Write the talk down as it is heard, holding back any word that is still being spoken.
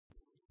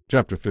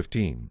Chapter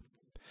 15.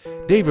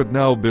 David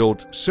now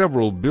built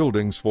several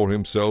buildings for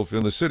himself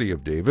in the city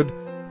of David.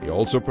 He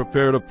also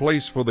prepared a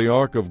place for the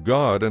ark of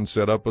God and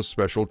set up a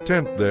special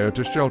tent there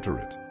to shelter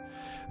it.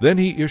 Then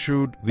he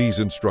issued these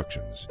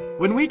instructions.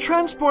 When we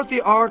transport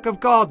the ark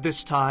of God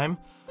this time,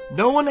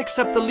 no one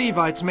except the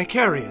Levites may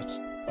carry it.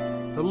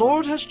 The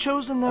Lord has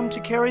chosen them to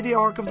carry the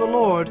ark of the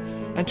Lord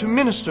and to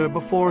minister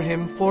before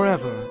him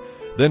forever.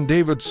 Then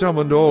David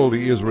summoned all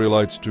the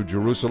Israelites to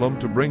Jerusalem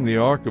to bring the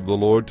ark of the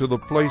Lord to the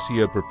place he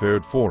had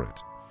prepared for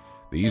it.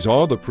 These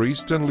are the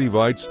priests and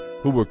Levites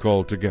who were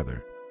called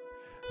together.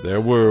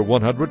 There were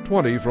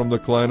 120 from the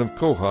clan of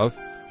Kohath,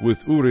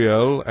 with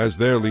Uriel as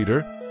their leader.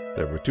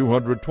 There were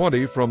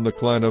 220 from the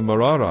clan of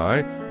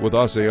Merari, with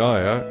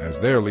Asaiah as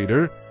their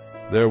leader.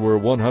 There were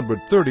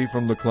 130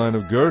 from the clan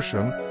of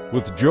Gershon,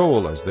 with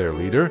Joel as their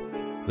leader.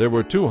 There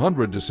were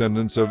 200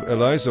 descendants of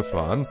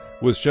Elizaphan,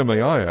 with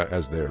Shemaiah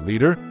as their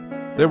leader.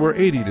 There were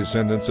 80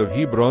 descendants of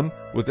Hebron,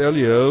 with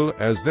Eliel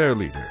as their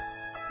leader.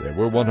 There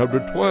were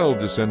 112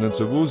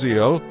 descendants of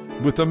Uzziel,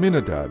 with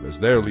Aminadab as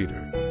their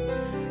leader.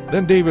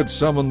 Then David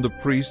summoned the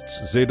priests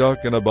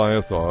Zadok and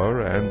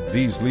Abiathar, and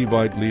these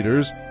Levite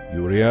leaders,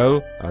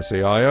 Uriel,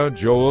 Asaiah,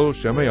 Joel,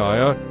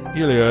 Shemaiah,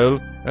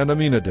 Eliel, and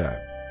Aminadab.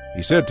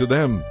 He said to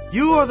them,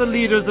 You are the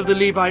leaders of the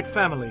Levite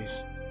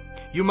families.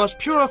 You must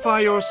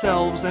purify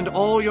yourselves and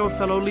all your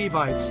fellow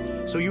Levites,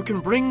 so you can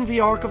bring the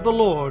ark of the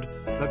Lord,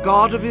 the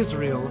God of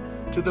Israel,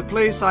 to the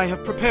place I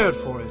have prepared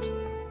for it.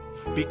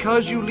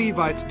 Because you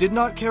Levites did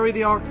not carry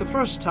the ark the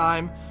first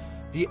time,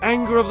 the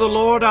anger of the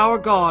Lord our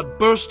God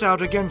burst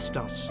out against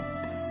us.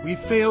 We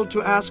failed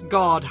to ask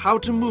God how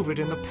to move it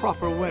in the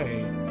proper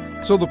way.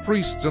 So the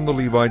priests and the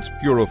Levites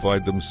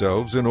purified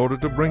themselves in order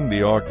to bring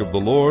the ark of the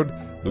Lord,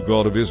 the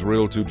God of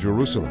Israel, to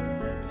Jerusalem.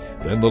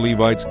 Then the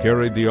Levites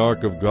carried the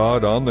ark of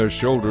God on their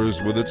shoulders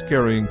with its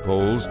carrying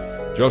poles,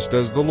 just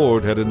as the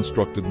Lord had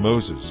instructed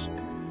Moses.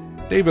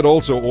 David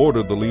also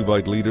ordered the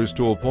Levite leaders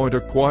to appoint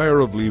a choir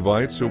of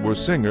Levites who were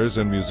singers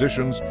and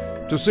musicians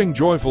to sing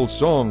joyful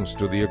songs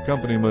to the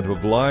accompaniment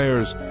of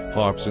lyres,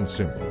 harps, and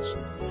cymbals.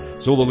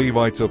 So the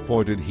Levites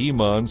appointed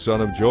Heman,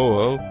 son of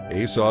Joel,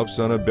 Asaph,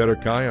 son of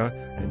Berechiah,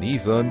 and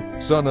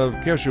Ethan, son of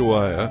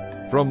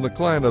Keshuiah, from the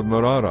clan of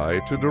Merari,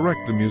 to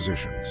direct the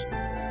musicians.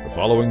 The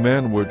following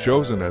men were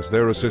chosen as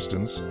their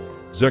assistants: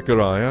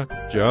 Zechariah,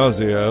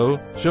 Jahaziel,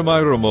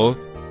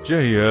 Shemiramoth,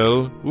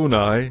 Jehiel,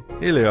 Unai,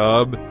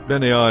 Eliab,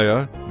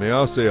 Benaiah,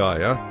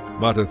 Maaseiah,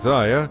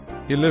 Mattathiah,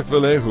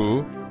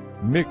 Eliphelehu,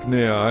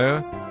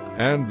 Mikneiah,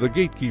 and the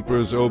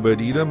gatekeepers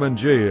Obed-Edom and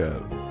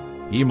Jael.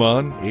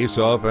 Heman,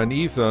 Asaph, and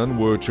Ethan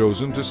were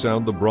chosen to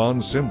sound the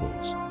bronze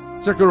cymbals.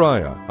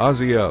 Zechariah,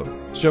 Aziel,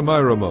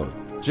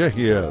 Shemiramoth,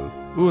 Jehiel,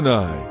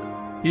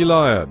 Unai,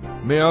 Eliab,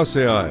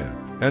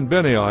 Maaseiah, and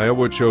Benaiah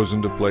were chosen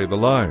to play the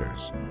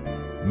lyres.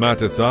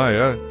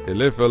 Mattathiah,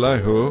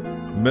 Eliphelehu,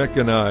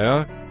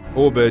 Mechaniah,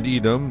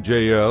 Obed-Edom,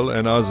 Jael,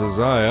 and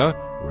Azaziah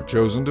were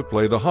chosen to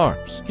play the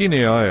harps.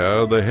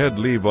 Kenaiah, the head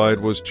Levite,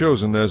 was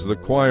chosen as the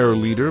choir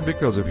leader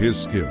because of his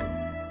skill.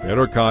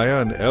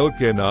 Berechiah and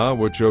Elkanah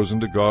were chosen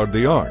to guard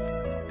the ark.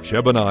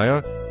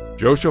 Shebaniah,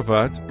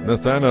 Joshaphat,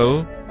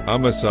 Nathanael,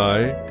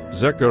 Amasai,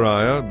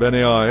 Zechariah,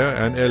 Benaiah,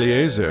 and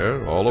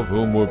Eleazar, all of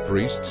whom were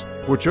priests,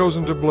 were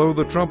chosen to blow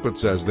the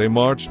trumpets as they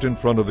marched in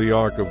front of the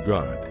ark of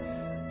God.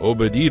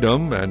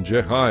 Obed-Edom and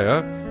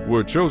Jehiah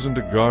were chosen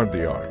to guard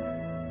the ark.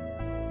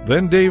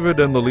 Then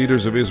David and the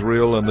leaders of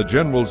Israel and the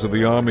generals of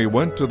the army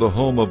went to the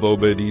home of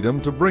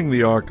Obed-Edom to bring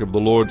the ark of the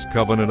Lord's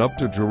covenant up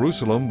to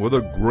Jerusalem with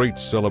a great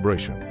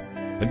celebration.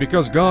 And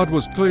because God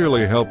was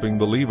clearly helping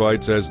the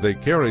Levites as they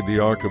carried the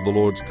ark of the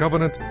Lord's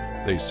covenant,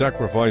 they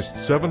sacrificed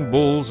 7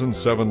 bulls and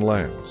 7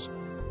 lambs.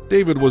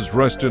 David was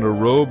dressed in a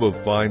robe of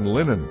fine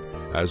linen,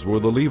 as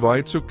were the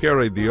Levites who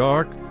carried the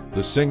ark,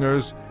 the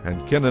singers,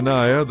 and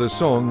Kenaniah the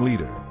song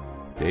leader.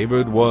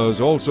 David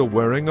was also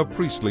wearing a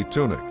priestly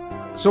tunic.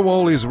 So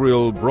all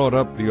Israel brought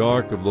up the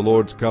ark of the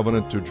Lord's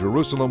covenant to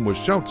Jerusalem with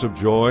shouts of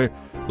joy,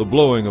 the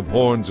blowing of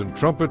horns and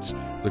trumpets,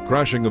 the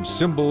crashing of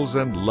cymbals,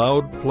 and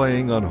loud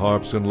playing on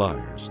harps and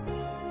lyres.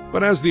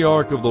 But as the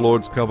ark of the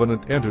Lord's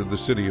covenant entered the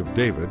city of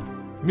David,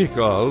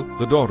 Michal,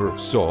 the daughter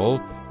of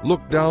Saul,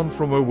 looked down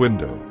from her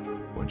window.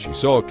 When she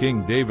saw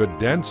King David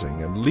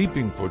dancing and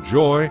leaping for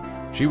joy,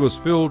 she was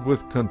filled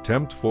with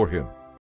contempt for him.